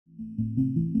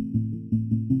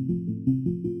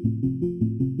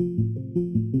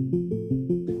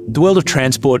The world of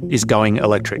transport is going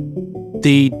electric.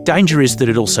 The danger is that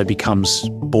it also becomes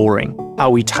boring.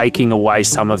 Are we taking away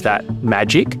some of that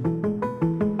magic?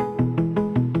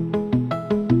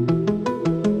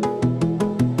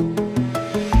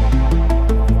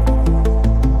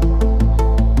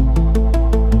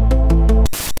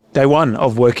 Day one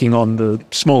of working on the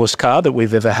smallest car that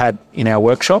we've ever had in our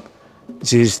workshop.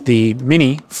 This is the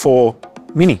Mini 4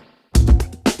 Mini.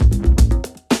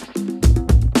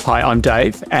 Hi, I'm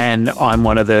Dave, and I'm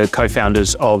one of the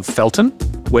co-founders of Fellten.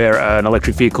 We're an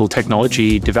electric vehicle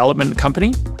technology development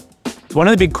company. One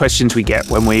of the big questions we get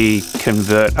when we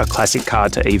convert a classic car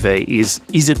to EV is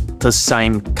it the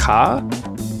same car?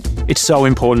 It's so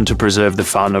important to preserve the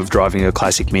fun of driving a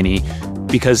classic Mini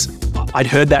because I'd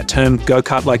heard that term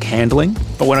go-kart-like handling,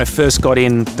 but when I first got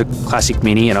in the classic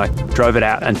Mini and I drove it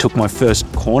out and took my first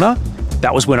corner,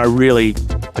 that was when I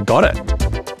got it.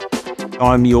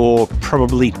 I'm your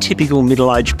probably typical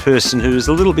middle-aged person who's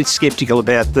a little bit sceptical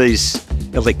about these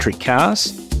electric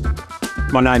cars.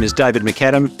 My name is David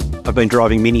McAdam. I've been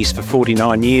driving Minis for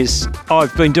 49 years.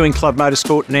 I've been doing club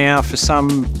motorsport now for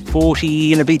some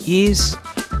 40 and a bit years.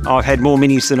 I've had more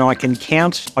Minis than I can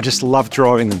count. I just love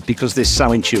driving them because they're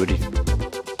so intuitive.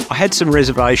 I had some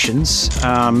reservations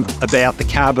about the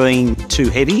car being too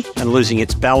heavy and losing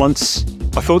its balance.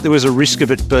 I thought there was a risk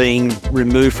of it being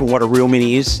removed from what a real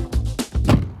Mini is.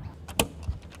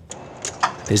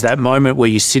 There's that moment where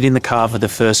you sit in the car for the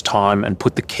first time and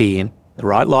put the key in, the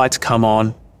right lights come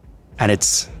on, and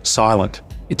it's silent,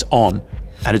 it's on,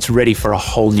 and it's ready for a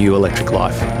whole new electric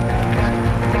life.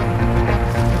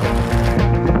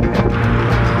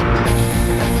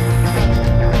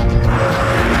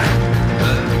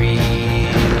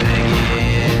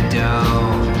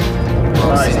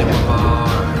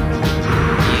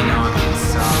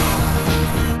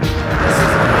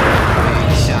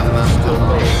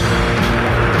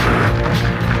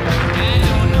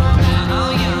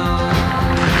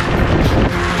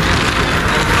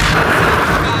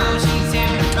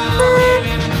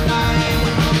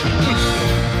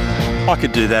 I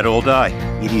could do that all day.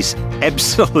 It is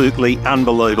absolutely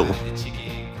unbelievable.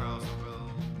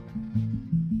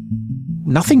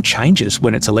 Nothing changes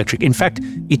when it's electric. In fact,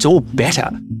 it's all better.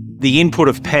 The input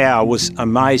of power was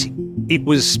amazing. It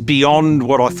was beyond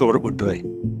what I thought it would be.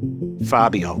 Far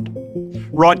beyond.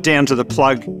 Right down to the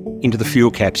plug into the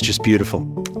fuel cap's just beautiful.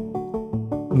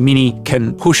 Mini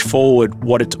can push forward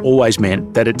what it's always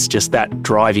meant, that it's just that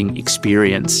driving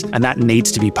experience, and that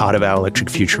needs to be part of our electric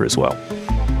future as well.